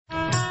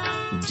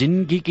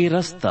जिंदगी के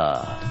रास्ता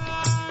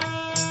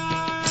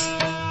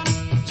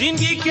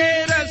जिंदगी के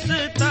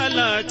रास्ता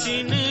ला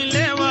चिन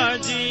लेवा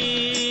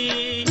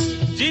जी,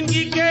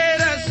 जिंदगी के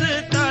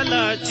रास्ता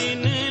ला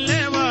चिन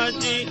लेवा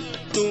जी,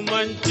 तू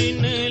मन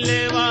चिन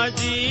लेवा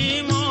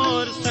जी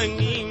मोर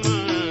संगी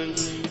मन,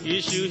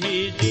 यीशु ही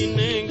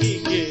जिंदगी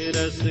के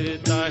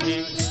रास्ता है।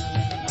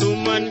 तू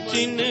मन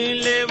चिन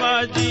लेवा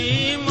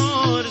जी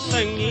मोर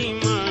संगी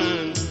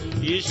मन,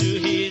 यीशु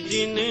ही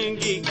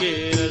जिंदगी के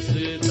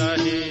रास्ता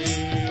है।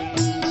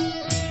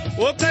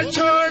 वो कर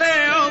छोड़े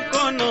ओ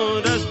कोनो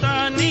रास्ता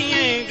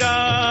निएगा,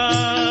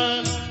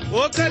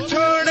 वो कर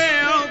छोड़े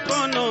ओ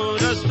कोनो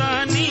रास्ता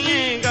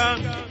निएगा,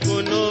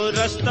 कोनो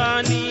रास्ता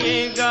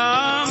निएगा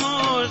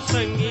मोर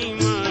संगी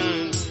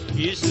मन,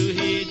 यीशु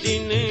ही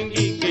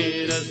जिंदगी के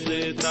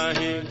रास्ता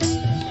है।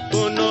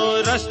 कोनो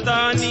रास्ता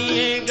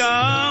निएगा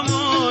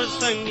मोर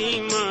संगी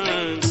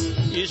मन,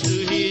 यीशु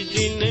ही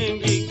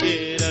जिंदगी के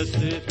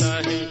रास्ता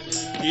है।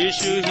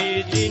 यीशु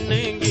ही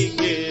जिंदगी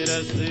के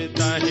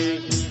रास्ता है,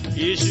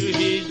 यीशु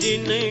ही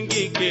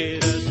जिंदगी के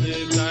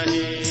रास्ता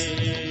है।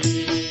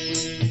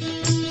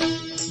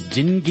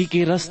 जिंदगी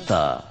के रास्ता।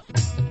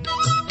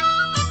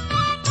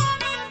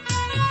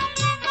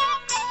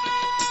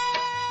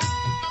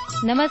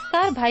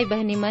 नमस्कार भाई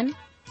बहनी मन,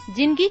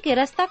 जिंदगी के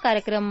रास्ता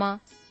कार्यक्रम में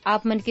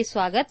आप मन के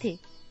स्वागत है।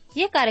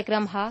 ये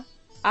कार्यक्रम हा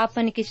आप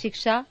मन की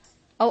शिक्षा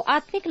और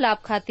आत्मिक लाभ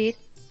खातिर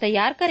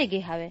तैयार करे गे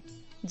हावे,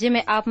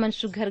 जिमे आप मन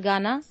सुघर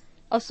गाना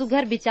और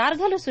सुघर विचार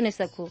घलो सुने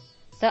सको।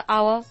 तो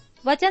आओ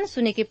वचन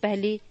सुने के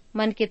पहली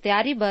मन के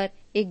तैयारी बर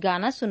एक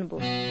गाना सुनबो।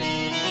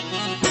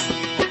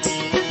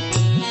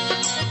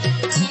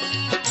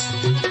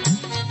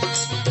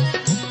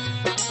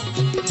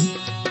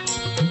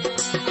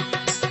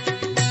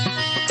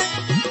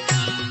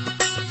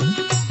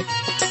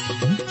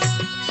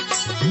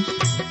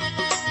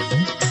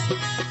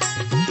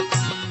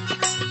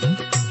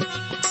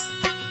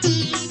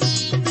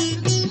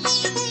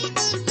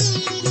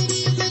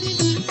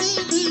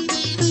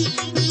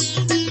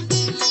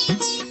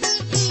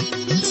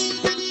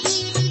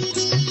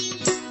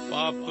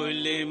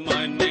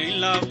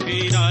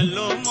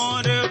 फिरालो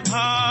मोर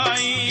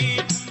भाई,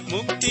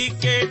 मुक्ति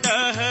के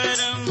डहर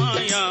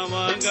माया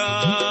वगा,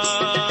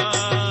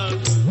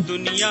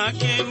 दुनिया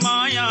के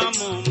माया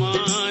मोमा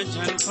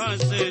झन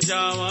फंस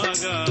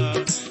जावागा,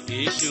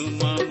 यीशु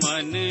मा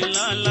मन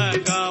ला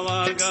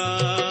लगावागा।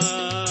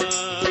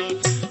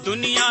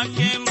 दुनिया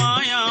के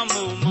माया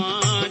मोमा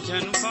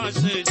झन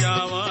फंस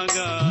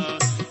जावागा,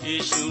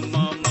 यीशु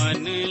मा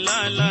मन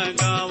ला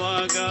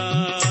लगावागा।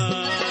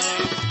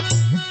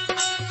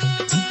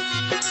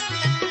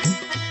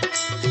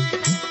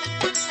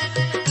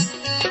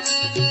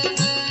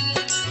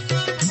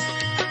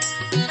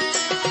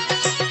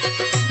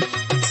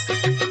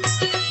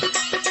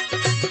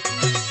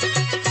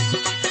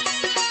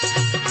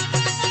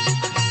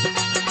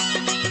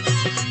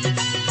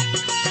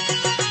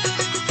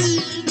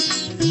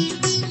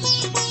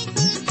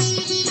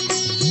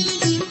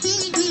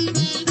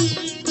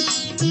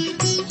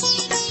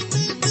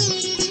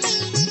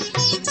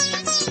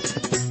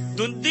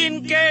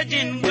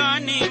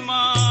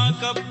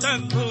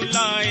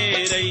 भुलाए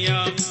रैया,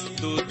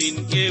 2 दिन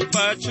के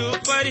पाछू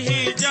पर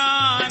ही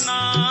जाना,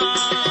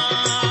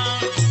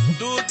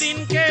 2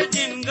 दिन के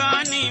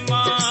जिनगानी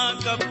माँ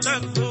कब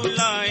तक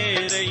भुलाए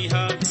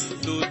रैया,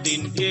 2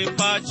 दिन के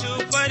पाछू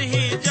पर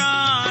ही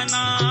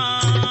जाना।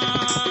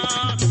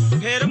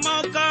 फिर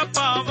मौका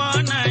पावा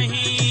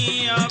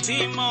नहीं,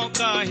 अभी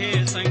मौका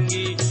है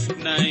संगी,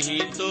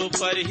 नहीं तो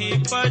पर ही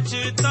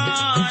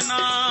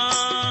पछताना।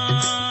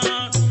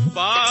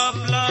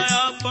 बाप लाया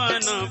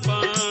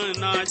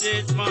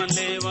जेज मान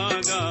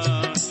लेवागा,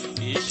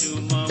 यीशु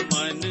मा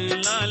मन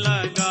ला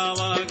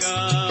लगावागा।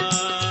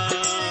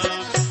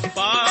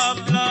 पाप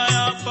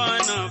लाया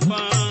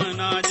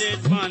पना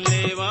जेज मान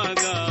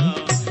लेवागा,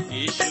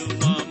 यीशु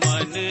मा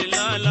मन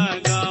ला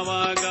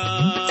लगावागा।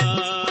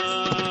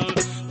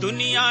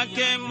 दुनिया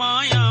के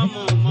माया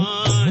मोमा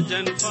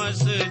जन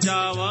फंस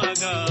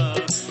जावागा,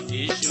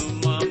 यीशु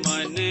मा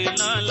मन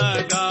ला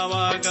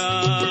लगावागा।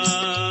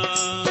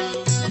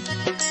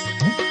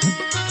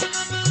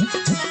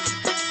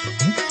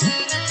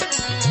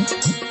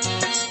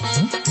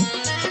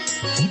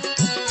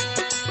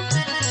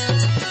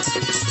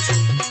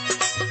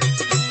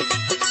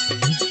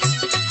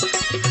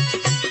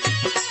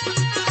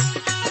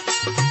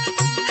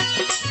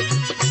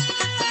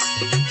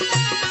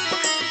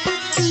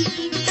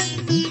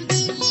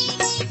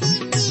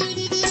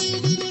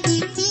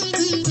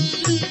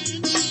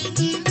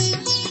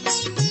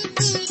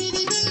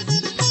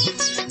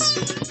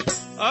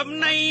 अब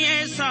नहीं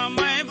है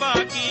समय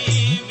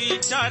बाकी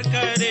विचार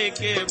करे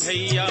के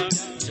भैया,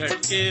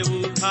 झटके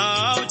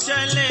उठाओ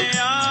चले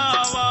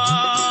आवा।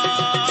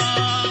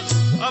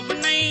 अब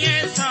नहीं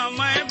है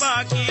समय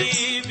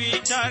बाकी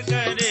विचार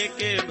करे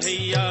के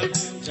भैया,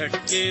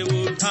 झटके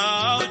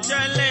उठाओ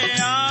चले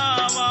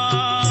आवा।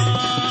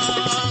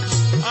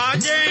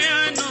 आजे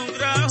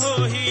अनुग्रह हो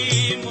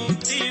ही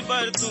मुक्ति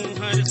बर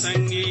तुम्हार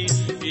संगी,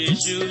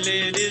 यीशु ले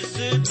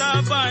रिश्ता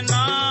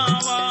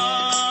बनावा।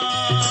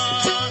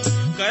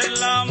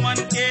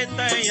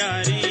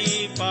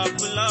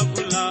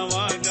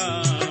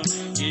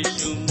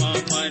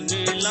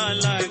 ला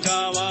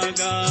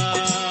लगावागा।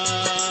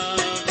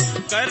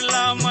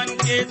 करला मन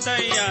के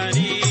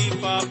तैयारी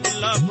पाप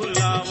ला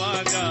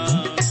भुलावागा,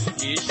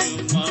 यीशु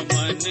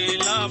मन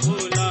ला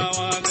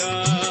भुलावागा।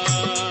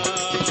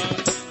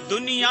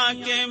 दुनिया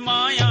के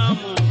माया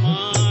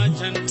मोह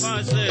झन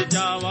फंस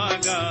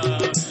जावागा,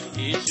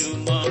 यीशु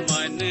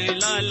मन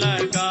ला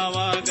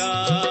लगावागा।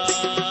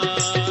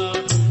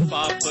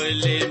 पाप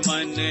ले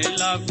मन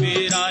ला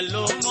फिरा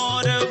लो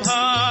मोर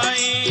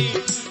भाई,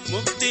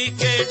 मुक्ति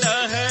के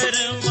डहर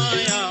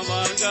माया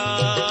वागा।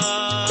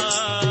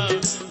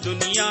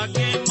 दुनिया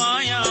के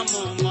माया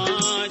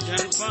मोह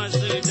झन फंस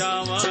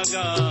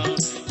जावागा,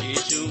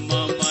 यीशु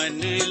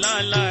मन ला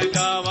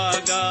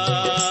लगावागा।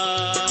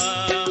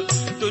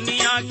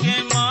 दुनिया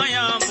के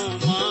माया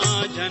मोह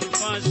झन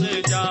फंस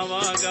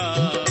जावागा,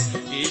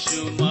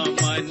 यीशु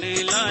मन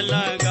ला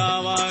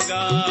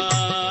लगावागा।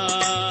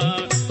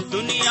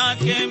 दुनिया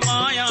के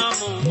माया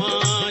मोह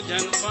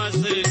झन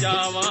फंस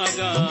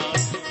जावागा,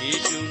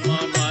 यीशु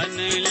मन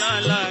ला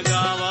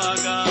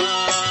लगावागा।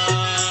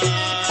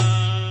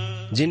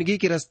 जिंदगी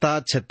के रास्ता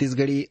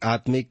छत्तीसगढ़ी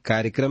आत्मिक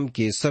कार्यक्रम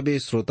के सबे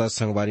श्रोता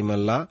संगवारी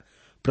मल्ला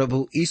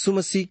प्रभु यीशु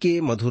मसीह के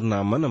मधुर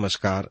नाम में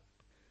नमस्कार।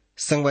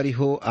 संगवारी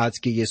हो, आज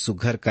के ये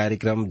सुघर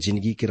कार्यक्रम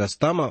जिंदगी के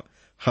रास्ता में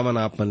हमन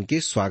आपमन के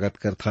स्वागत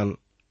करथन।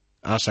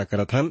 आशा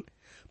करथन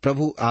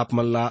प्रभु आप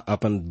मल्ला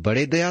अपन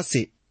बड़े दया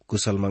से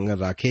कुशल मंगल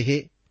राखे हे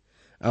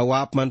और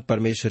आप मन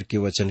परमेश्वर के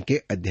वचन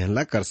के अध्ययन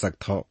ला कर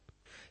सकत हो।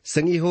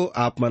 संगी हो,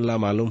 आप मन ला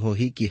मालूम हो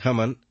ही कि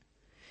हमन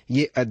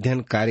ये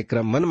अध्ययन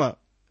कार्यक्रम मन मा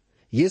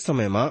ये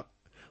समय मा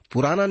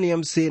पुराना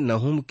नियम से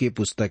नहूम के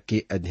पुस्तक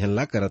के अध्ययन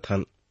ला करत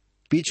हन।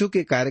 पीछू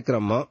के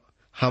कार्यक्रम में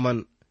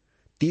हमन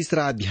 3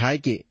 अध्याय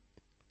के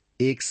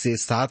 1 से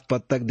 7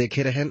 पद तक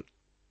देखे रहन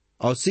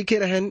और सीखे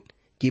रहन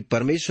कि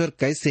परमेश्वर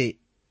कैसे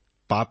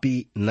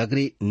पापी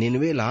नगरी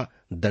निनवे ला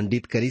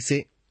दंडित करी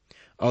से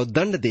और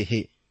दंड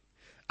देहे।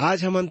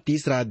 आज हमन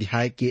 3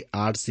 अध्याय के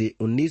 8 से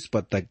 19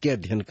 पद तक के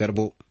अध्ययन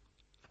करबो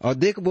और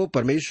देखबो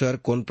परमेश्वर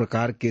कौन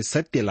प्रकार के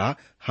सत्य ला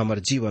हमर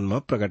जीवन में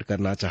प्रकट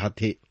करना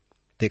चाहते।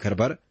 तेखर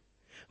बर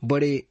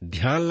बड़े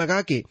ध्यान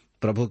लगा के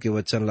प्रभु के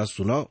वचन ला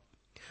सुनाओ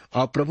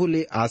और प्रभु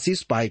ले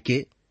आशीष पाए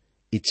के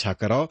इच्छा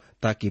करो,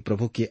 ताकि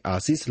प्रभु के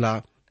आशीष ला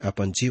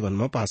अपन जीवन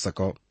में पा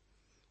सको।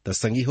 तो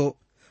संगी हो,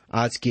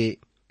 आज के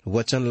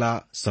वचन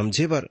ला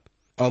समझे बर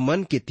और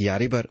मन के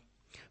तैयारी बर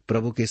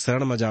प्रभु के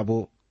शरण में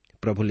जाबो,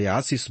 प्रभु ले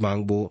आशीष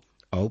मांगबो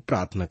और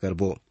प्रार्थना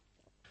करबो।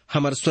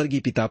 हमर स्वर्गीय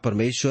पिता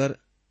परमेश्वर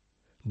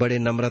बड़े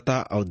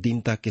नम्रता और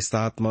दीनता के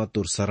साथ में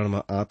तुर शरण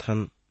में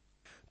आथन।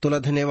 तोला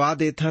धन्यवाद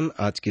देथन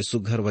आज के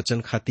सुघर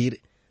वचन खातिर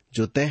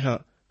जो तय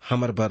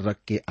हमर बर रख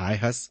के आए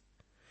हस।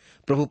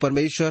 प्रभु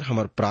परमेश्वर,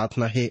 हमर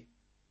प्रार्थना है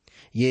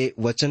ये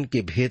वचन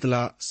के भेद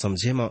ला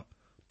समझे में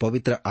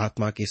पवित्र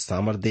आत्मा के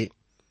सामर्थ दे,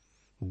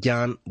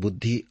 ज्ञान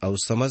बुद्धि और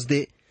समझ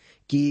दे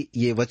कि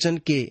ये वचन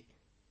के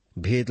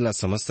भेद ला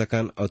समझ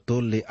सकन और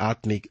तोल ले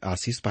आत्मिक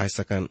आशीष पाए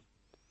सकन।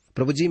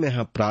 प्रभु जी, मैं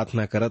यहाँ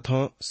प्रार्थना करत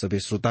हूँ सभी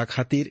श्रोता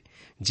खातिर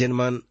जिन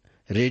मन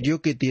रेडियो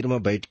के तीर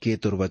में बैठ के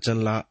तुर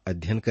वचन ला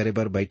अध्ययन करे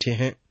बर बैठे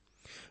हैं।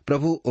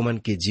 प्रभु, उमन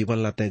के जीवन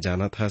ला तय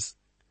जानत हस,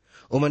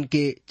 उमन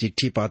के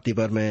चिट्ठी पाती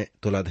बर मैं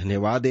तोला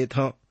धन्यवाद देत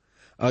हूँ।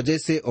 और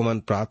जैसे उमन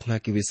प्रार्थना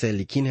के विषय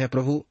लिखीन है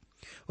प्रभु,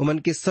 उमन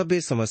के सभी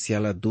समस्या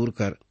ला दूर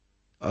कर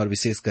और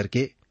विशेष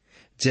करके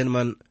जिन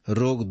मन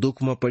रोग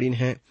दुख में पड़ीन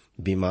है,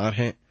 बीमार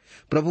हैं,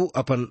 प्रभु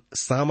अपन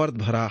सामर्थ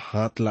भरा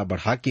हाथ ला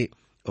बढ़ा के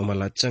उमन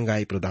ला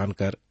चंगाई प्रदान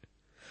कर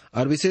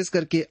और विशेष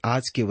करके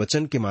आज के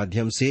वचन के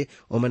माध्यम से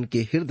उमन के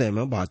हृदय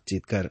में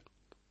बातचीत कर।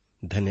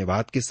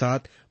 धन्यवाद के साथ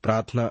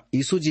प्रार्थना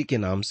यीशु जी के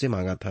नाम से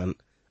मांगा था,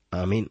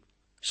 आमीन।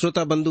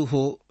 श्रोता बंधु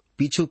हो,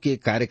 पीछू के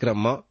कार्यक्रम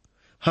में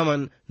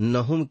हमन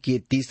नहूम के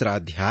 3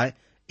 अध्याय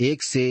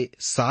 1 से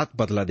 7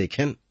 बदला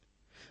देखें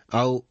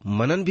और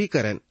मनन भी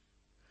करें,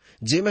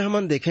 जेमे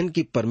हमन देखें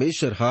कि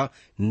परमेश्वर हा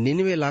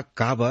निनवे ला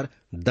काबर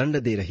दंड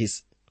दे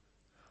रहिस।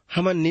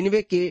 हमन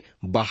निनवे के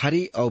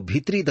बाहरी और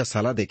भीतरी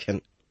दशाला देखें।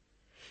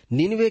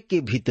 निनवे के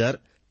भीतर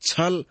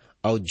छल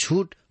और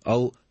झूठ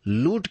और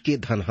लूट के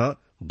धन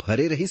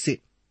भरे रही से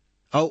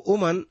और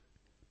ओमन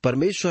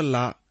परमेश्वर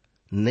ला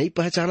नहीं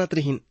पहचानत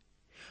रहीन,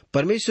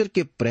 परमेश्वर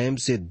के प्रेम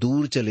से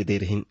दूर चले दे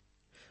रहीन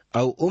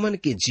और ओमन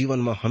के जीवन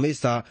में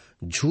हमेशा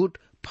झूठ,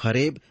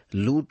 फरेब,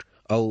 लूट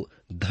और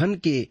धन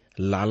के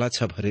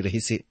लालच भरे रही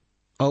से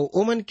और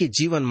ओमन के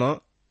जीवन में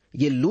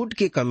ये लूट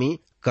के कमी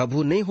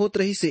कभू नहीं होत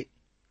रही से।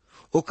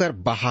 ओकर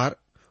बाहर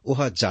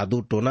वह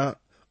जादू टोना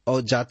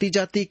और जाति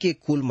जाति के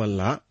कुल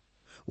मल्ला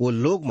वो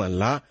लोग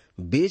मल्ला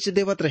बेच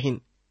देवत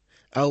रहीन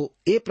और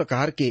ए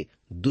प्रकार के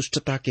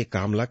दुष्टता के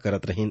कामला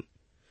करत रहीन,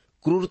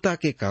 क्रूरता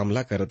के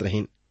कामला करत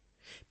रहीन।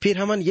 फिर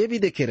हमन ये भी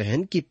देखे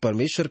रहन कि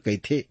परमेश्वर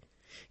कहथे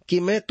कि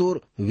मैं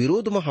तोर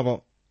विरोध में हवा,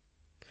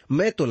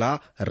 मैं तोला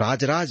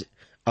राज राज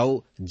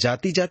और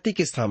जाति जाति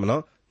के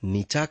सामना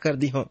नीचा कर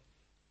दी हूं।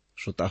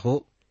 श्रोता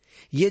हो,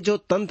 ये जो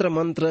तंत्र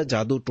मंत्र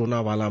जादू टोना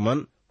वाला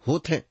मन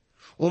होते हैं,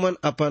 उमन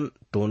अपन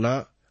टोना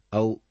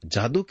और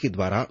जादू के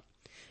द्वारा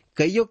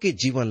कईयों के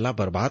जीवन ला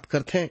बर्बाद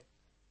करते हैं।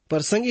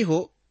 पर संगी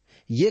हो,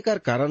 ये कर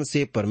कारण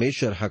से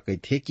परमेश्वर हा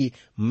कहथे कि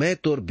मैं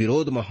तोर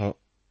विरोध में हूं,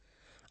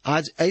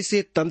 आज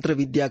ऐसे तंत्र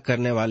विद्या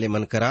करने वाले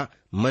मन करा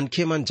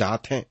मनखे मन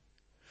जात हैं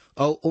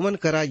और उमन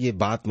करा ये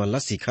बात मन ला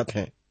सीखत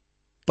हैं,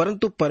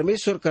 परंतु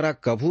परमेश्वर करा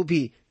कभू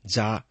भी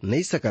जा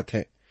नहीं सकत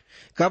है।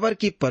 काबर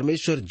की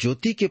परमेश्वर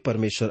ज्योति के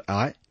परमेश्वर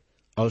आए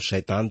और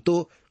शैतान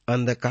तो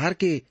अंधकार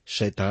के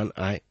शैतान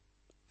आए।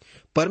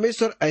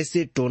 परमेश्वर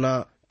ऐसे टोना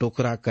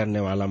टोकरा करने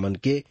वाला मन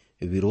के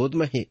विरोध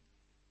में है।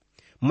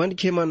 मन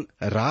के मन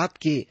रात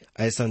के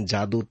ऐसा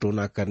जादू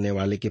टोना करने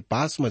वाले के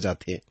पास में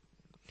जाते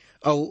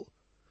और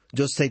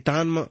जो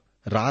शैतान में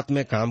रात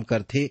में काम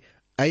करते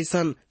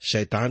ऐसा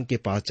शैतान के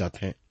पास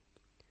जाते हैं।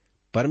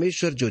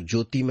 परमेश्वर जो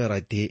ज्योति में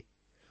रहते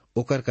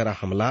ओकर करा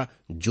हमला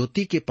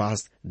ज्योति के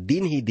पास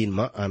दिन ही दिन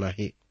में आना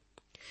है।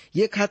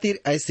 ये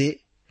खातिर ऐसे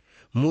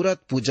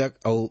मूर्त पूजक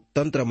और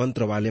तंत्र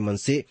मंत्र वाले मन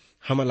से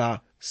हमला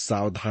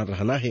सावधान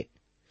रहना है।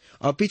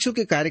 और पीछू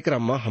के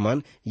कार्यक्रम में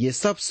हमन ये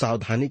सब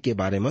सावधानी के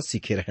बारे में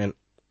सीखे रहें।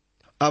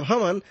 अब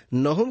हमन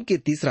नहुम के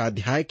 3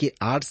 अध्याय के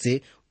 8 से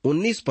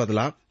 19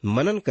 पदला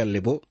मनन कर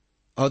लेबो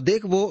और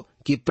देखबो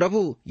कि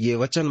प्रभु ये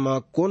वचन में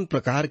कौन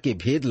प्रकार के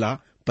भेद ला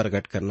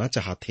प्रकट करना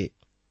चाहते।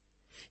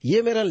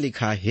 ये मेरा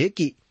लिखा है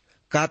कि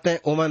काते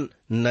ओमन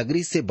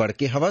नगरी से बढ़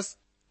के हवस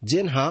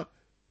जिन्हा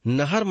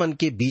नहर मन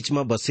के बीच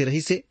में बसे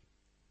रही से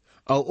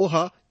और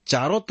ओहा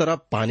चारों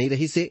तरफ पानी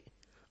रही से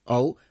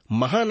और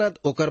महानद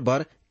ओकर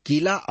बर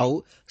किला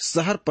और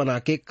शहर पना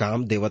के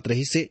काम देवत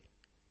रही से।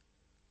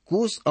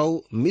 कूश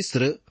और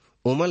मिस्र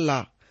ओमन ला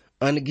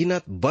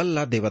अनगिनत बल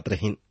ला देवत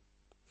रहीन।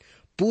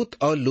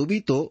 पूत और लुबी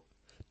तो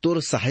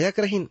तोर सहायक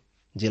रहीन,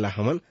 जिला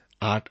हमन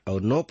 8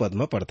 और 9 पद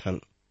में पढ़थन।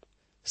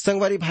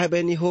 संगवारी भाई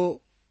बहनी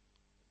हो,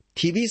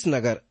 थीबीस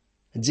नगर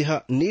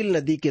जहाँ नील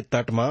नदी के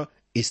तट में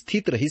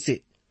स्थित रही से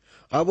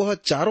अब वह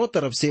चारों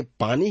तरफ से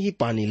पानी ही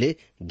पानी ले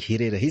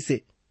घिरे रही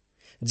से,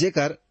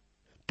 जेकर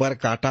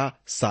परकाटा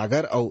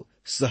सागर और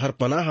शहर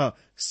पनाह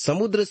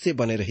समुद्र से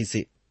बने रही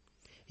से।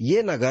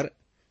 ये नगर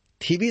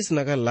थीबीस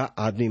नगर ला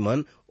आदमी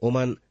मन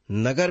ओमन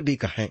नगर भी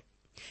कहें।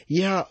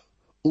 यह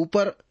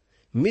ऊपर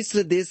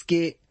मिस्र देश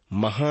के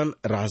महान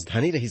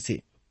राजधानी रही से।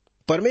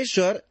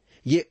 परमेश्वर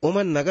ये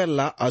ओमन नगर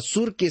ला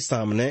असुर के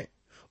सामने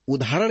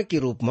उदाहरण के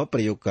रूप में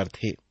प्रयोग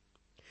करते।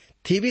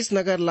 थीबीस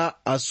नगर ला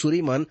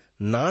असुरी मन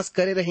नाश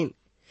करे रहीन।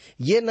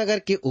 ये नगर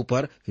के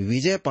ऊपर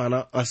विजय पाना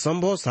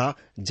असंभव सा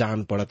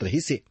जान पड़त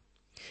रही से।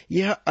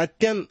 यह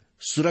अत्यंत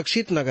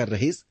सुरक्षित नगर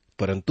रहीस,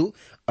 परंतु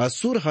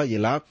असुर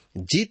येला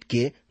जीत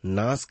के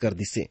नाश कर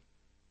दिसे।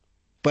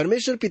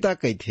 परमेश्वर पिता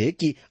कहते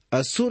कि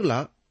असुर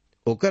ला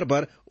ओकर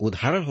बर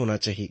उदाहरण होना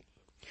चाहिए।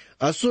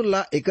 असुर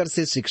ला एकर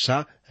से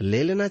शिक्षा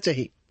ले लेना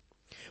चाहिए।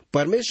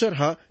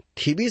 परमेश्वर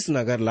थीबीस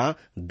नगर ला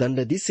दंड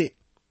दिसे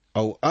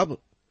और अब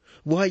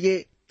वह ये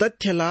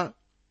तथ्य ला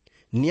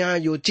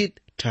न्यायोचित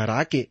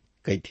ठहरा के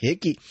कहते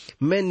कि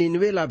मैं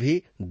निन्वे ला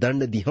भी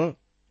दंड दिहूं।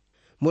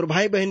 मोर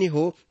भाई बहनी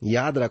हो,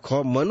 याद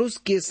रखो मनुष्य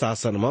के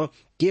शासन में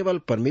केवल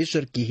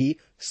परमेश्वर की ही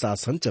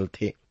शासन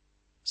चलते।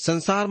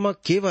 संसार में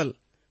केवल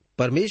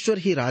परमेश्वर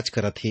ही राज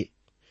करत है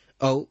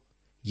और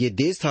ये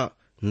देश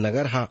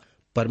नगर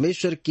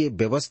परमेश्वर के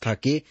व्यवस्था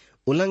के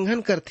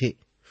उल्लंघन करते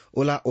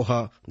ओला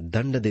ओहा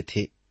दंड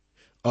देते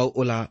और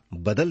ओला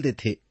बदल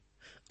देते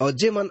और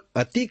जे मन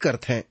अति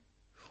करते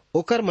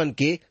ओकर मन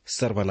के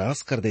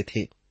सर्वनाश कर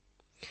देते।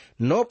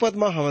 9 पद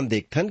में हमन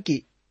देखथन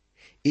कि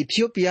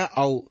इथियोपिया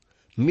और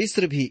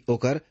मिस्र भी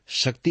ओकर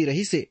शक्ति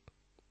रही से।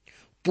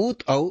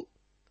 पूत और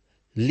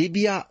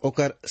लीबिया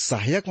ओकर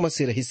सहायक में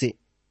से रही से।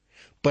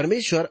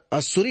 परमेश्वर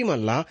असुरी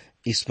मन ला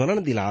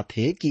स्मरण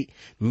दिलाते कि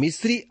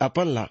मिस्री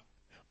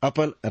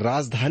अपन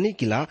राजधानी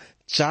किला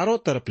चारों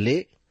तरफ ले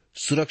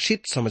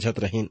सुरक्षित समझत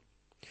रहीन।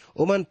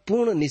 ओमन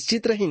पूर्ण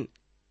निश्चित रहीन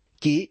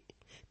कि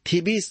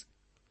थीबीस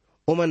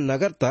ओमन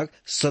नगर तक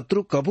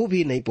शत्रु कभू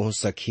भी नहीं पहुंच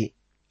सकी,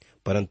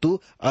 परंतु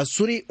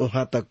असुरी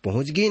वहां तक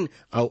पहुंच गिन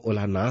और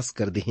ओला नाश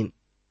कर दिहिन।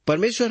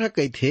 परमेश्वर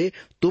कहते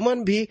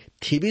तुमन भी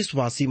थीबीस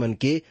वासी मन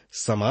के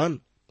समान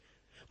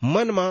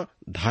मन में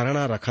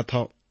धारणा रखत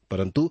हो,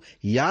 परंतु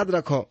याद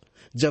रखो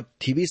जब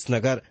थीबीस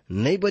नगर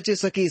नहीं बचे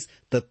सकीस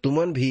तो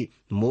तुमन भी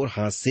मोर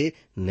हाथ से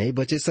नहीं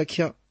बचे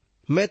सकिया।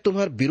 मैं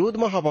तुम्हार विरोध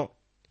में हवा।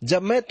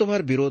 जब मैं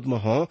तुम्हार विरोध में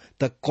हूं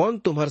तो कौन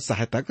तुम्हार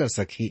सहायता कर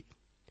सकी?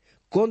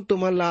 कौन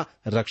तुम्हार ला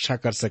रक्षा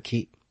कर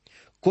सकी?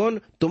 कौन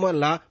तुम्हार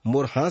ला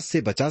मोर हाथ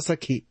से बचा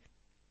सकी?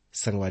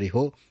 संगवारी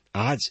हो,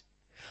 आज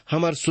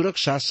हमार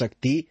सुरक्षा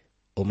शक्ति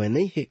ओमे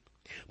नहीं है,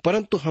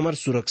 परंतु हमार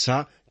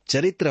सुरक्षा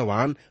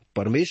चरित्रवान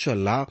परमेश्वर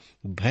ला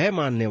भय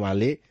मानने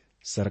वाले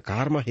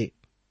सरकार में है।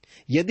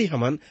 यदि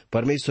हमन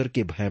परमेश्वर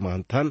के भय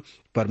मानथन,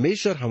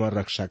 परमेश्वर हमार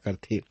रक्षा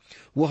करते।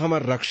 वो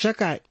हमार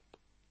रक्षक आए,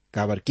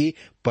 काबर की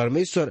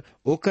परमेश्वर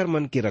ओकर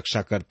मन की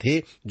रक्षा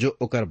करते जो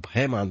ओकर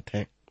भय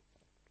मानते।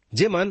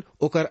 जे मन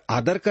ओकर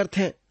आदर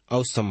करते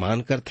और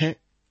सम्मान करते,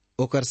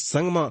 ओकर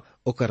संग में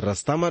ओकर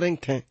रास्ता में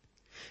रेंगते।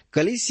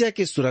 कलीसिया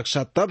की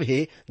सुरक्षा तब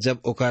है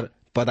जब ओकर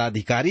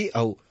पदाधिकारी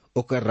और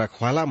ओकर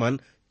रखवाला मन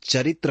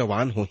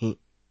चरित्रवान होही,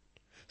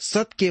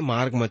 सत्य के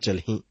मार्ग में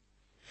चलही।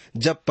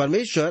 जब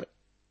परमेश्वर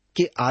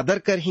के आदर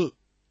करही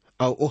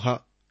और ओहा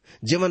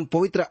जेमन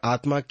पवित्र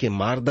आत्मा के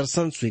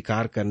मार्गदर्शन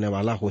स्वीकार करने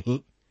वाला होही,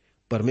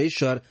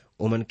 परमेश्वर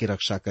ओमन की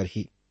रक्षा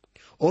करही।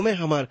 ओमे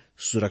हमार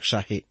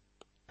सुरक्षा है।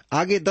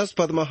 आगे 10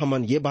 पद में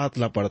हमन ये बात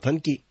ला पढ़थन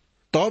की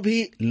तो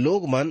भी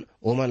लोग मन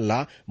ओमन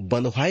ला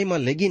बंधुआई में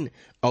लेगिन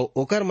और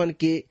ओकर मन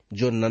के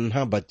जो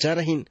नन्हा बच्चा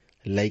रहीन,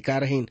 लड़का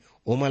रहीन,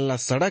 ओमन ला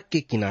सड़क के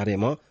किनारे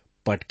में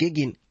पटके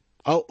गिन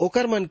और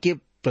ओकर मन के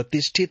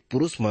प्रतिष्ठित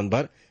पुरुष मन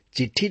बर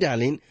चिट्ठी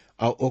डालिन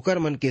और ओकर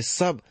मन के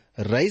सब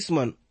रईस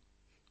मन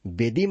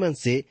बेदी मन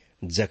से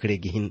जकड़े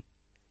गिन।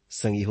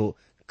 संगी हो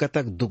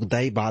कतक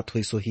दुखदाई बात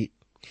हुई सोही।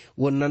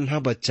 वो नन्हा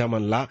बच्चा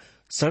मन ला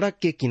सड़क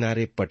के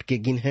किनारे पटके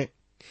गिन है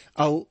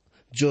और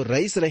जो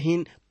रईस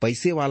रहीन,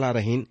 पैसे वाला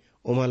रहीन,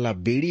 ओमन ला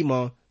बेड़ी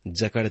में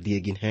जकड़ दिए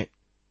गिन है।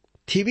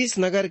 थीबिस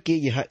नगर के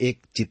यह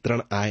एक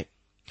चित्रण आए।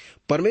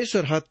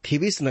 परमेश्वर ह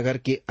थीबिस नगर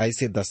के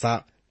ऐसे दशा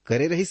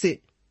करे रही से,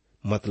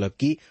 मतलब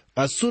कि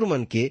असुर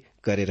मन के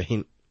करे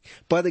रहीन।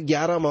 पद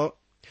 11 में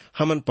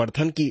हमन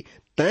पढ़थन की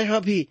तैहा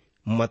भी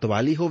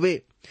मतवाली होवे,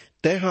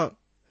 तैहा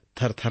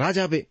थरथरा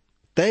जाबे,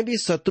 तै भी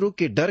शत्रु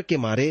के डर के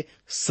मारे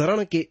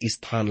शरण के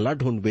स्थान ला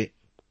ढूंढबे।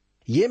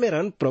 ये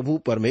मेरन प्रभु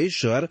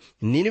परमेश्वर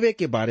निनवे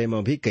के बारे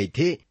में भी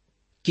कहते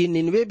कि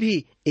निनवे भी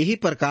यही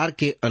प्रकार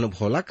के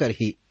अनुभव ला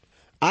करही।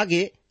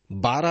 आगे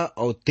 12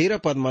 और 13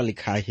 पद में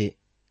लिखा है,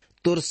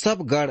 तोर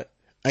सब गढ़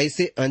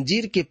ऐसे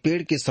अंजीर के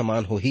पेड़ के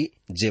समान होही,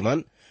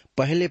 जेमन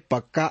पहले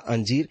पक्का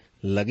अंजीर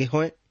लगे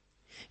होए।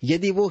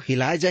 यदि वो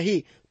हिलाए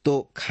जाही तो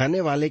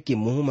खाने वाले के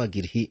मुंह में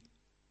गिरही।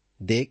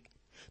 देख,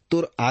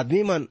 तोर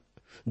आदमी मन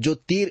जो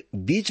तीर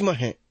बीच में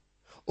है,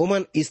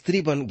 ओमन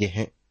स्त्री बन गे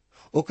हैं।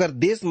 ओकर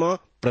देश में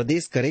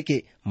प्रदेश करे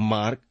के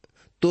मार्ग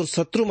तोर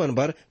शत्रु मन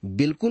बर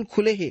बिल्कुल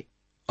खुले है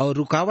और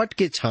रुकावट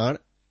के छाड़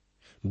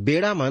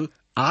बेड़ा मन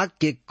आग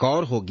के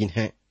कौर हो गिन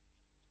है।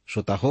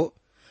 श्रोता हो,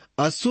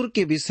 असुर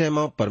के विषय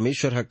में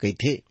परमेश्वर हा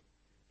कहथे,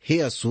 हे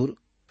असुर,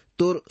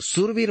 तोर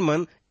सुरवीर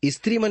मन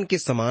स्त्री मन के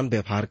समान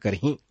व्यवहार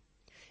करही।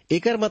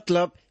 एकर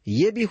मतलब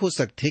ये भी हो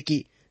सकते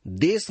कि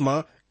देश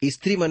में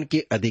स्त्री मन के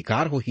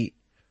अधिकार होही,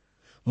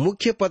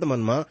 मुख्य पद मन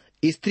में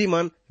स्त्री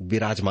मन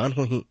विराजमान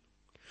होही।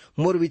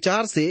 मोर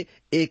विचार से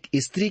एक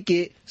स्त्री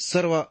के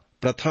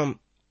सर्वप्रथम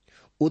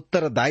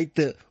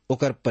उत्तरदायित्व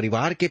ओकर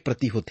परिवार के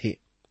प्रति होथे।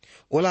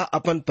 ओला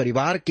अपन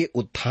परिवार के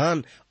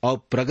उत्थान और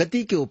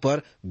प्रगति के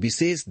ऊपर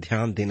विशेष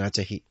ध्यान देना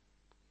चाहिए।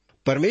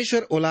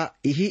 परमेश्वर ओला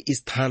यही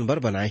स्थान पर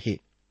बनाए है।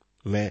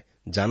 मैं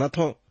जानत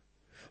हूँ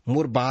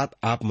मोर बात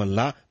आप मन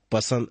ला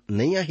पसंद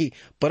नहीं आई,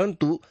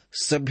 परंतु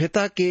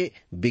सभ्यता के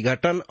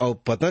विघटन और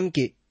पतन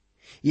के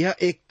यह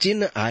एक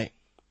चिन्ह आए,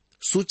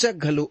 सूचक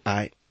घलो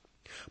आए।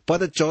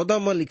 पद 14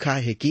 में लिखा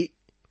है कि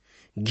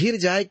घिर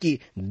जाए कि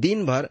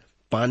दिन भर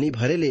पानी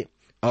भरे ले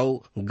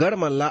और गढ़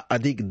मन ला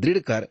अधिक दृढ़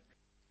कर,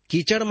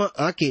 कीचड़ में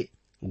आके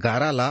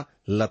गारा ला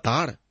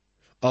लताड़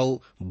और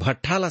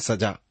भट्ठा ला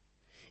सजा,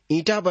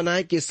 ईटा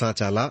बनाए के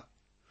सांचा ला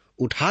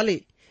उठा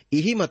ले।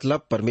 यही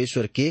मतलब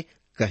परमेश्वर के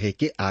कहे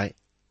के आए।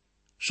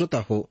 श्रोता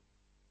हो,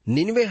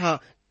 निनवे हा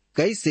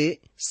कैसे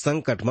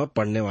संकट में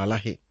पड़ने वाला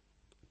है।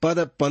 पद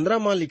 15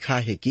 में लिखा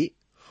है कि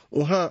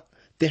वहां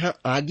तेहा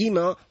आगी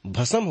में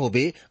भस्म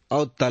होबे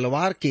और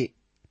तलवार के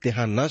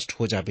तेहा नष्ट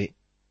हो जाबे।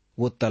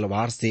 वो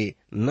तलवार से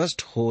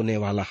नष्ट होने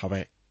वाला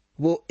हवै।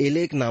 वो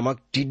एलेक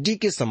नामक टिड्डी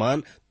के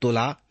समान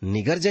तोला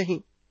निगर जही।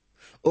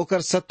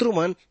 ओकर शत्रु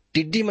मन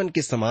टिड्डी मन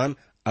के समान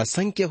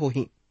असंख्य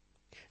होही,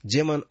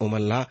 जेमन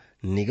ओमन ला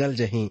निगल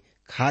जही,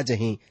 खा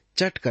जही,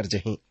 चट कर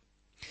जही।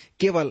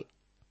 केवल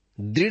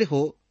दृढ़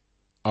हो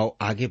और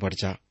आगे बढ़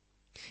जा,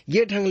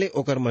 ये ढंग ले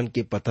ओकर मन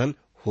के पतन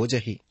हो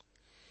जही।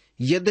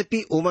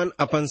 यद्यपि ओमन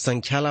अपन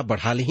संख्या ला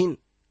बढ़ा लिहिन,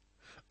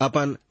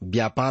 अपन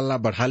व्यापार ला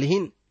बढ़ा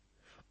लिहिन,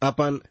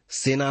 अपन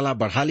सेना ला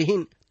बढ़ा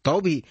लिहिन, तो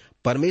भी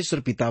परमेश्वर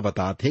पिता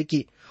बताते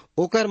कि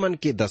ओकर मन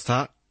के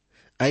दशा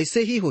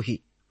ऐसे ही होही।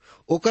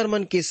 ओकर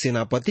मन के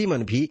सेनापति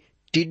मन भी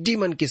टिड्डी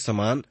मन के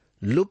समान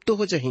लुप्त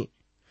हो जही,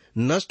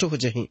 नष्ट हो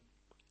जही।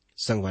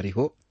 संगवारी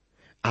हो,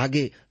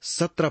 आगे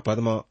 17 पद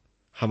में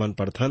हमन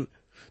पढ़थन,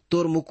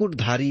 तोर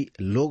मुकुटधारी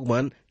लोग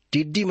मन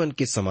टिड्डी मन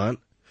के समान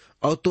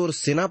और तोर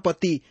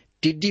सेनापति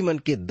टिड्डी मन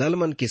के दल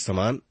मन के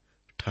समान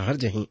ठहर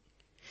जही,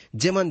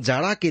 जेमन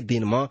जाड़ा के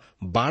दिन में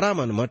बाड़ा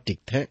मन में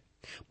टिकते हैं,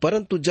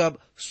 परंतु जब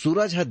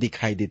सूरज ह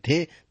दिखाई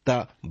देते ता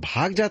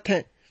भाग जाते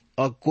हैं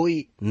और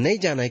कोई नहीं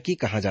जाने की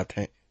कहाँ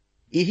जाते हैं।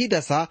 यही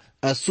दशा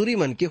असुरी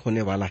मन के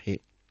होने वाला है।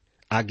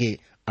 आगे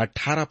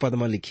 18 पद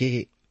में लिखे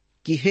है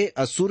कि हे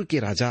असुर के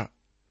राजा,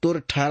 तोर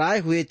ठहराए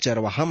हुए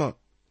चरवाहा में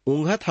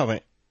ऊंघत हवे,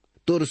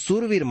 तोर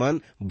सूरवीर मन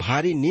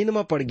भारी नींद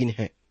में पड़ गिन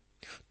है।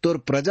 तोर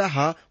प्रजा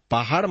हा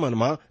पहाड़ मन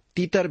में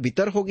तीतर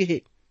बितर हो गए है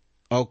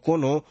और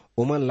कोनो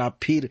ओमन ला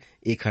फिर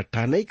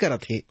इकट्ठा नहीं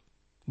करत है।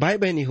 भाई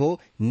बहनी हो,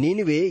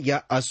 निनवे या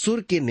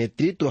असुर के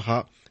नेतृत्व हा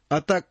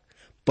अतक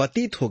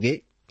पतित हो गए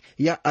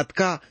या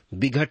अतका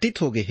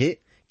विघटित हो गए है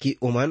कि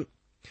ओमन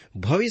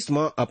भविष्य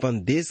में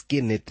अपन देश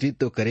के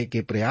नेतृत्व करे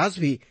के प्रयास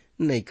भी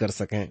नहीं कर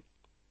सकें।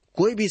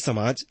 कोई भी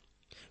समाज,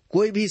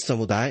 कोई भी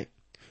समुदाय,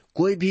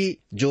 कोई भी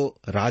जो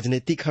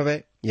राजनीतिक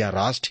हवे या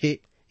राष्ट्र है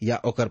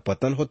या ओकर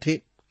पतन होथे,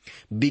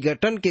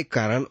 विघटन के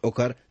कारण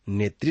ओकर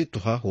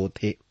नेतृत्व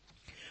होथे।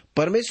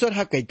 परमेश्वर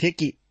हा कहथे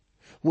कि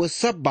वो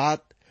सब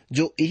बात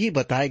जो यही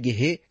बताए गे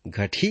है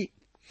घटी,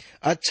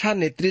 अच्छा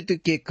नेतृत्व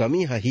के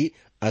कमी ही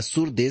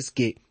असुर देश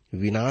के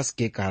विनाश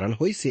के कारण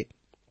होई से।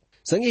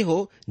 संगी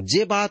हो,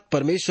 जे बात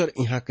परमेश्वर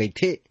यहाँ कही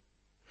थे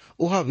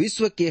वह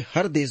विश्व के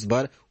हर देश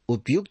पर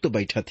उपयुक्त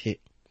बैठा थे।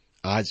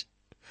 आज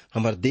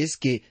हमारे देश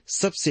के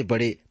सबसे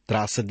बड़े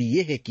त्रासदी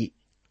ये है कि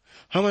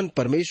हमन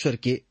परमेश्वर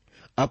के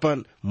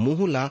अपन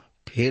मुंह ला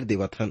फेर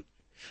देवथन,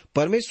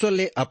 परमेश्वर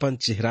ले अपन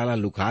चेहरा ला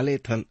लुका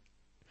लेथन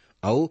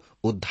और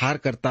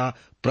उद्धारकर्ता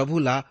प्रभु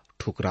ला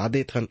ठुकरा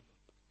देथन।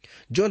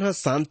 जोन हा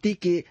शांति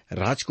के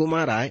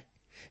राजकुमार आए,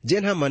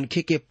 जेन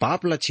मनखे के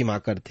पाप ला क्षमा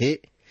करथे,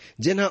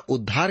 जेन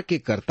उद्धार के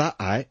कर्ता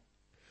आए,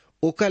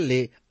 ओकर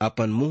ले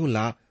अपन मुंह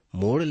ला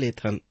मोड़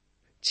लेथन,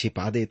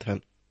 छिपा देथन।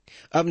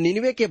 अब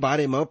निनवे के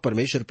बारे में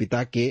परमेश्वर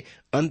पिता के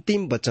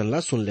अंतिम वचन ला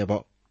सुन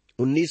लेबो।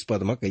 19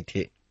 पद में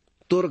कहथे,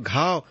 तोर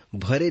घाव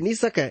भरे नहीं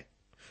सके,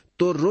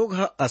 तोर रोग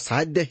ह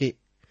असाध्य है।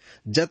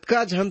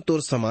 जतका झन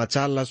तोर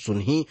समाचार ला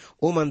सुनही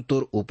ओ मन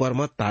तोर ऊपर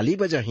में ताली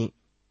बजाही।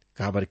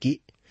 काबर की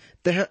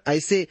तह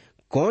ऐसे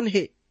कौन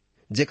है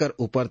जेकर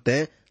ऊपर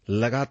तय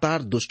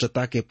लगातार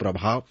दुष्टता के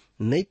प्रभाव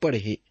नहीं पड़े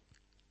है।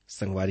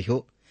 संगवारी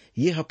हो,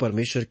 ये है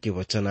परमेश्वर के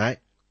वचन आए।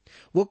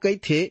 वो कही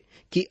थे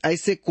कि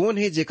ऐसे कौन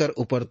है जेकर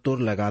ऊपर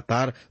तोर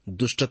लगातार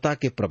दुष्टता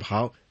के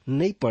प्रभाव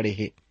नहीं पड़े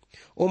है।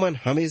 ओ मन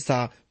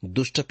हमेशा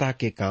दुष्टता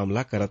के काम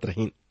ला करत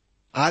रहीन।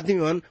 आदमी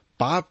मन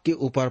पाप के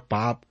ऊपर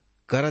पाप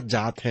करत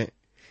जात हैं,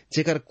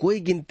 जेकर कोई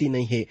गिनती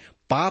नहीं है।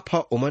 पाप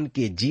है ओमन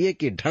के जिए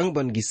के ढंग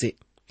बन गिसे,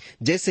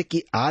 जैसे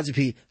कि आज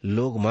भी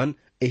लोग मन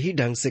यही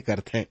ढंग से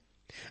करते हैं।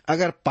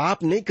 अगर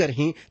पाप नहीं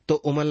करही तो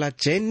ओमन ला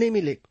चैन नहीं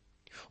मिले।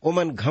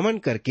 ओमन घमन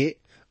करके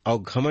और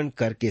घमन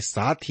करके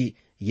साथ ही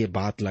ये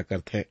बात ला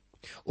करते हैं।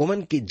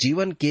 ओमन के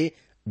जीवन के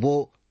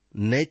वो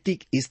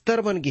नैतिक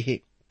स्तर बन गए है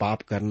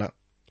पाप करना,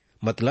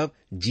 मतलब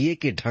जिए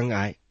के ढंग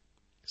आए।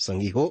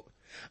 संगी हो,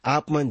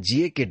 आप मन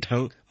जिए के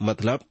ढंग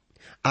मतलब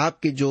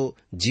आपके जो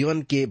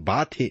जीवन के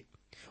बात है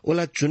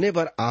ओला चुने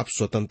बर आप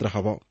स्वतंत्र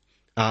हवो।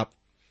 आप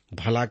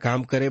भला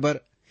काम करे बर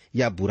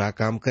या बुरा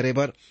काम करे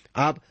बर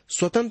आप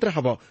स्वतंत्र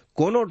हवो।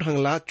 कोनो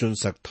ढंगला चुन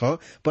सकथो,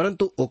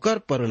 परंतु ओकर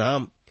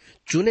परिणाम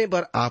चुने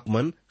बर आप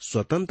मन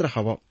स्वतंत्र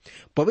हवो।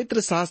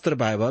 पवित्र शास्त्र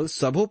बाइबल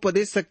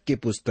सबोपदेशक के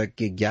पुस्तक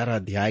के 11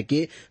 अध्याय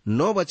के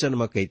 9 वचन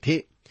में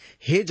कहथे,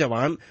 हे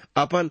जवान,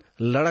 अपन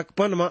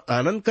लड़कपन में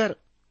आनंद कर,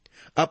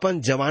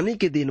 अपन जवानी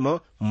के दिन में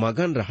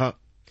मगन रहा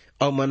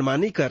और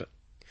मनमानी कर,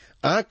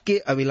 आंख के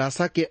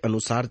अभिलाषा के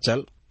अनुसार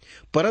चल,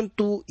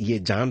 परंतु ये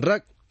जान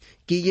रख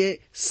कि ये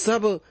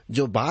सब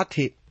जो बात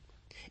है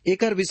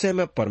एकर विषय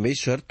में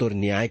परमेश्वर तोर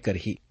न्याय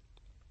करही।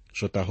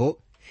 श्रोता हो,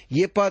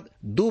 ये पद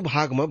 2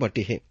 भाग में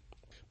बटे है।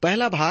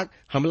 पहला भाग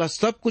हमला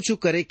सब कुछ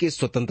करे के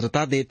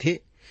स्वतंत्रता देथे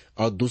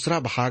और दूसरा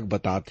भाग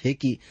बताथे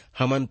कि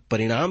हमन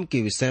परिणाम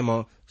के विषय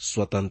में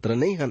स्वतंत्र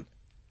नहीं हन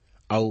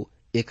और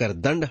एकर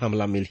दंड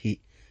हमला मिलही,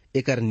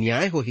 एकर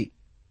न्याय होही।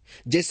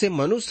 जैसे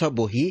मनुष्य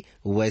बोही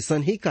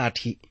वैसन ही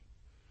काटही।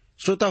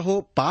 श्रोता हो,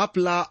 पाप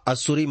ला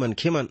असुरी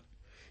मनखे मन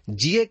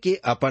जिए के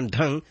अपन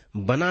ढंग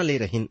बना ले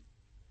रहिन,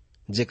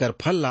 जेकर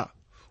फल ला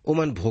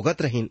ओमन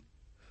भोगत रहिन।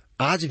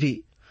 आज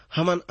भी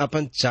हमन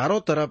अपन चारों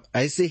तरफ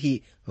ऐसे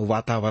ही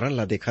वातावरण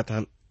ला देखत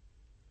हन।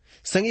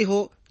 संगी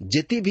हो,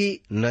 जितनी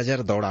भी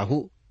नजर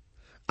दौड़ाहू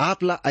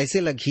आप ला ऐसे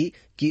लगी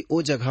कि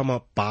ओ जगह में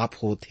पाप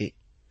होथे,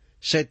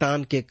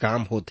 शैतान के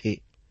काम होथे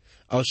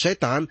और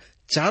शैतान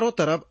चारों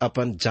तरफ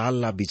अपन जाल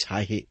ला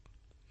बिछाए है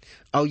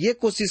और ये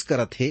कोशिश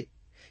करत है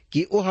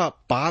कि ओहा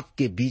पाप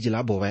के बीज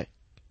ला बोवे।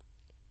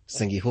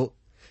 संगी हो,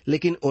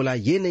 लेकिन ओला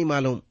ये नहीं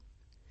मालूम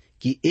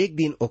कि एक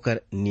दिन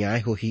ओकर न्याय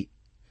होही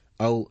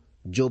और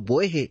जो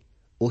बोए है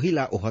ओही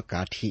ला ओहा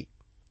काटी।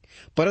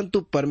 परंतु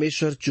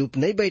परमेश्वर चुप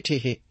नहीं बैठे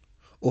है।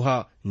 ओहा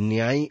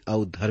न्यायी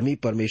और धर्मी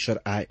परमेश्वर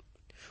आए।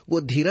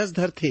 वो धीरज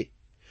धर थे,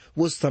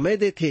 वो समय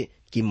दे थे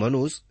कि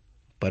मनुष्य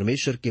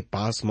परमेश्वर के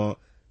पास में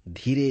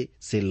धीरे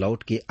से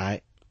लौट के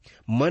आए,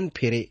 मन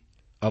फेरे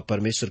और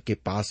परमेश्वर के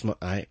पास में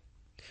आए।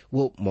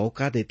 वो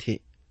मौका दे थे।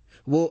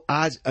 वो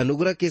आज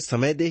अनुग्रह के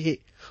समय दे है।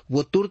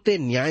 वो तुरते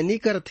न्याय नहीं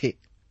करते,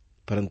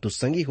 परंतु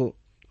संगी हो,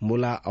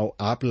 मुला और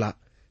आपला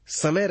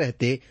समय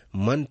रहते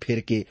मन फिर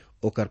के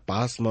ओकर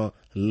पास में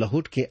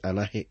लहुट के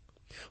आना है।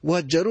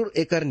 वह जरूर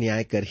एकर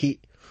न्याय करही।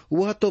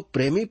 वह तो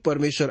प्रेमी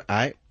परमेश्वर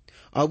आए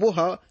और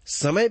वह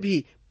समय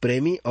भी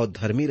प्रेमी और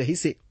धर्मी रही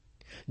से।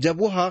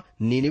 जब वह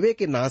निनवे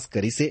के नाश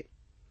करी से,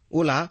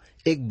 ओला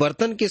एक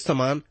बर्तन के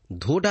समान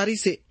धो डारी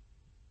से।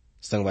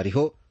 संगवारी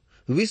हो,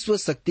 विश्व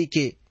शक्ति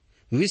के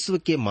विश्व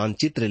के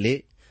मानचित्र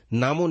ले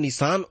नामो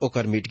निशान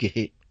ओकर मिट गे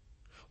हे।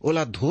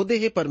 ओला धो दे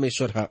हे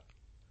परमेश्वर हा।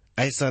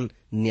 ऐसन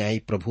न्यायी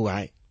प्रभु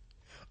आए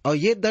और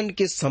ये दंड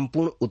के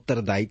संपूर्ण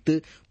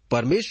उत्तरदायित्व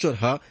परमेश्वर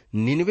हा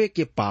निनवे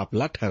के पाप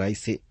ला ठहराई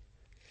से।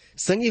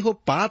 संगी हो,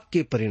 पाप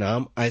के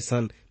परिणाम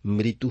ऐसन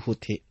मृत्यु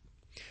होथे,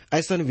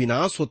 ऐसन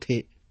विनाश होथे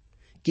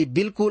कि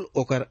बिल्कुल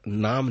ओकर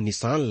नाम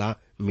निशान ला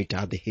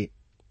मिटा दे।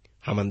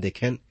 हमन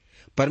देखें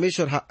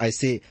परमेश्वर हा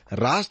ऐसे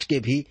राष्ट्र के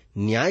भी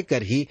न्याय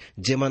करही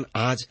जेमन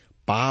आज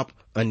पाप,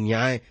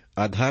 अन्याय,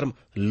 अधर्म,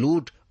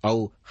 लूट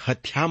और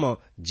हत्या में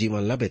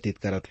जीवन ला व्यतीत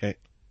करत है।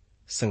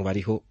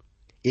 संगवारी हो,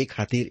 एक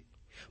खातिर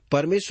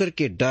परमेश्वर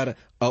के डर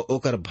और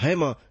ओकर भय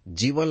में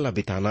जीवन ला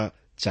बिताना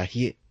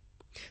चाहिए,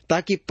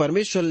 ताकि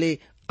परमेश्वर ले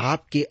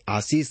आपके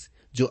आशीष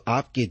जो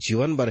आपके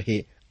जीवन भर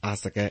है आ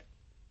सके।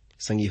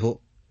 संगी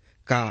हो,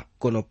 का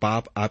कोनो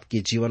पाप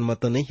आपके जीवन में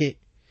तो नहीं है?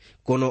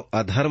 कोनो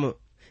अधर्म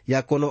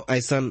या कोनो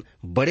ऐसन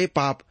बड़े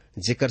पाप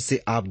जेकर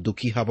से आप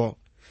दुखी हवो,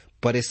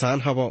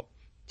 परेशान हवो,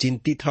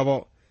 चिंतित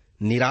हवो,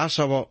 निराश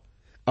हवो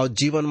और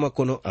जीवन में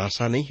कोनो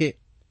आशा नहीं है?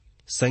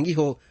 संगी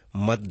हो,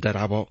 मत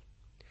डरावो।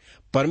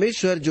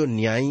 परमेश्वर जो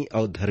न्यायी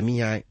और धर्मी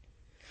आए,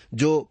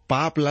 जो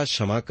पाप ला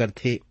क्षमा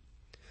करथे,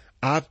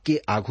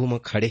 आपके आगू में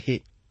खड़े है।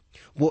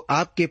 वो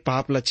आपके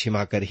पाप ला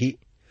क्षमा कर ही,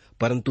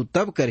 परंतु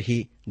तब कर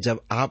ही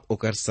जब आप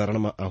ओकर शरण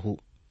में आहू,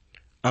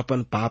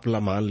 अपन पाप ला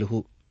मान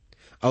लहू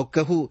और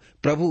कहू,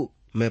 प्रभु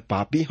मैं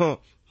पापी हूं,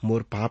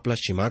 मोर पाप ला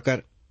क्षमा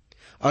कर।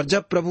 और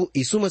जब प्रभु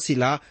यीशु मसीह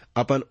ला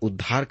अपन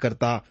उद्धार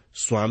करता,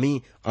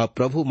 स्वामी और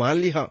प्रभु मान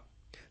लिया,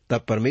 तब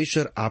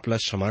परमेश्वर आप ला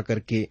क्षमा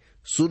करके,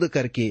 शुद्ध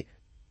करके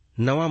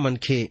नवा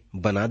मनखे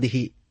बना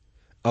दी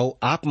और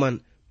आप मन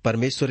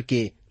परमेश्वर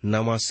के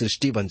नवा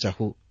सृष्टि बन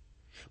जाहू,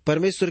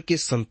 परमेश्वर के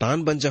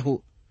संतान बन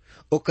जाहू,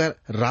 ओकर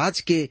राज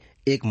के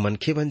एक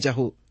मनखे बन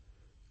जाहू।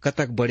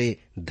 कतक बड़े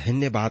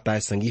धन्य बात आए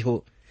संगी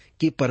हो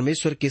कि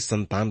परमेश्वर के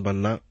संतान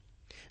बनना,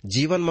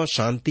 जीवन में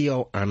शांति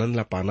और आनंद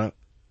ला पाना।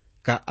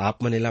 का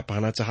आप मने ला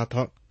पाना चाहत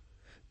हो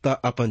तो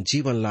अपन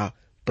जीवन ला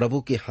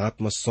प्रभु के हाथ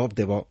में सौंप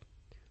देवो।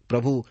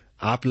 प्रभु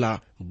आप ला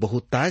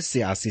बहुतायत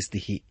से आशीष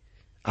दी।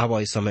 अब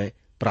इस समय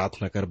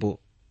प्रार्थना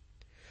करबो।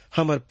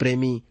 हमर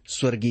प्रेमी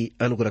स्वर्गीय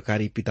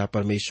अनुग्रहकारी पिता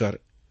परमेश्वर,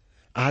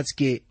 आज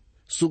के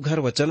सुघर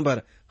वचन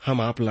बर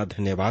हम आप ला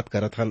धन्यवाद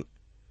करत हन।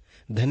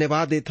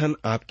 धन्यवाद देथन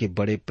आपके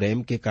बड़े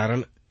प्रेम के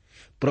कारण।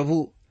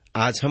 प्रभु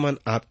आज हमन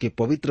आपके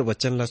पवित्र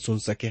वचन ला सुन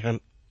सके हन।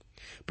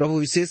 प्रभु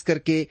विशेष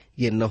करके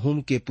ये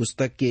नहूम के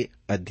पुस्तक के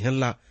अध्ययन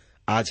ला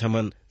आज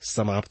हमन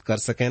समाप्त कर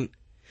सकें।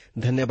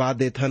 धन्यवाद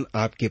देथन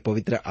आपके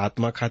पवित्र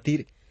आत्मा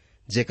खातिर,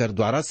 जेकर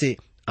द्वारा से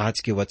आज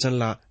के वचन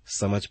ला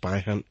समझ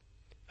पाए हन।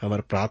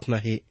 हमार प्रार्थना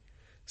है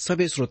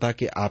सभी श्रोता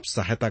के आप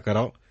सहायता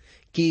करो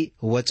कि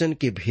वचन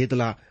के भेद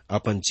ला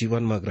अपन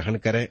जीवन में ग्रहण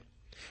करें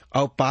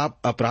और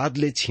पाप अपराध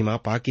ले क्षमा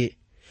पाके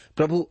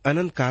प्रभु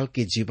अनंत काल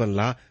के जीवन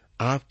ला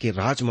आपके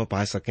राज में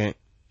पा सकें।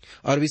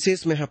 और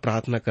विशेष में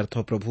प्रार्थना करता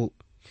हूं प्रभु,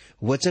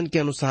 वचन के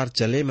अनुसार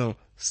चले में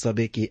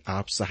सबे की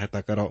आप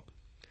सहायता करो।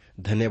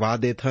 धन्यवाद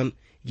देथन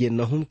ये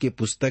नहूम के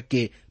पुस्तक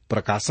के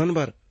प्रकाशन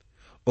बर,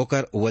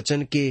 ओकर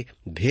वचन के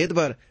भेद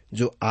बर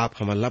जो आप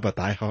हमला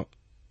बताए हो।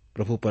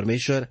 प्रभु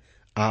परमेश्वर,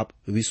 आप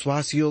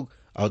विश्वास योग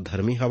और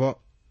धर्मी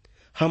हवो।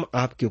 हम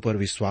आपके ऊपर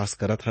विश्वास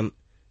करत हन।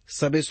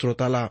 सबे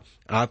श्रोता ला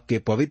आपके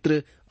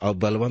पवित्र और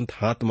बलवंत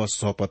हाथ में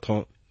सौंपत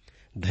हो।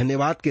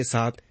 धन्यवाद के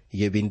साथ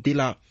ये विनती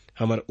ला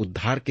हमार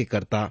उद्धार के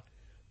कर्ता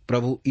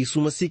प्रभु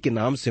यीशु मसीह के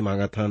नाम से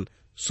मांगत हन।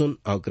 सुन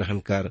और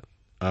ग्रहण कर।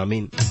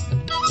 आमीन।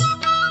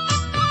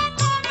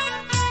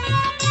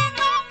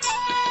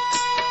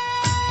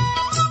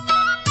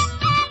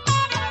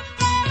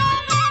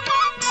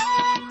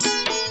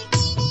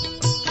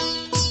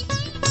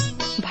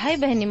 भाई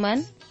बहनी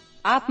मन,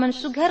 आप मन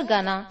सुघर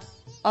गाना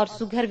और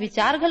सुघर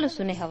विचार घलो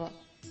सुने हवा।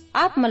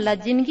 आप मन ला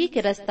जिंदगी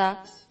के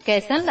रास्ता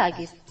कैसन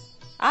लागिस?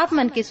 आप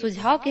मन के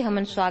सुझाव के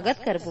हमन स्वागत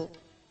करबो।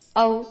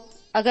 और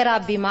अगर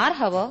आप बीमार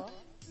हवा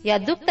या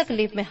दुख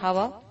तकलीफ में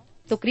हवा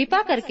तो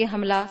कृपा करके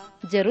हमला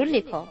जरूर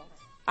लिखो।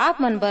 आप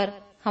मन बर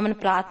हमन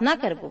प्रार्थना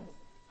करबो।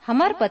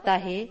 हमार पता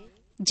है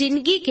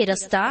जिंदगी के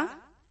रास्ता,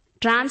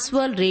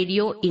 Trans World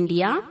radio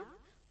India,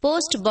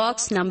 post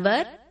box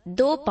number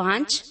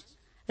 25,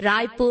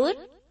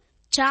 Raipur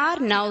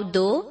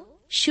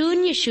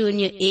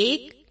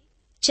 492001,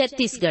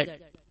 Chhattisgarh.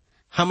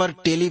 हमार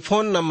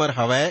टेलीफोन नंबर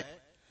हवै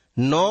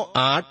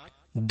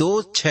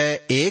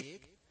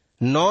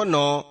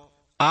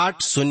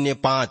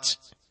 9826199805।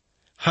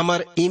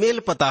 हमार ईमेल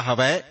पता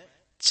हवै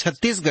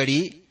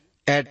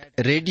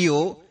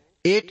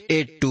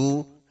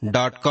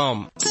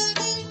chhattisgarhi@radio882.com।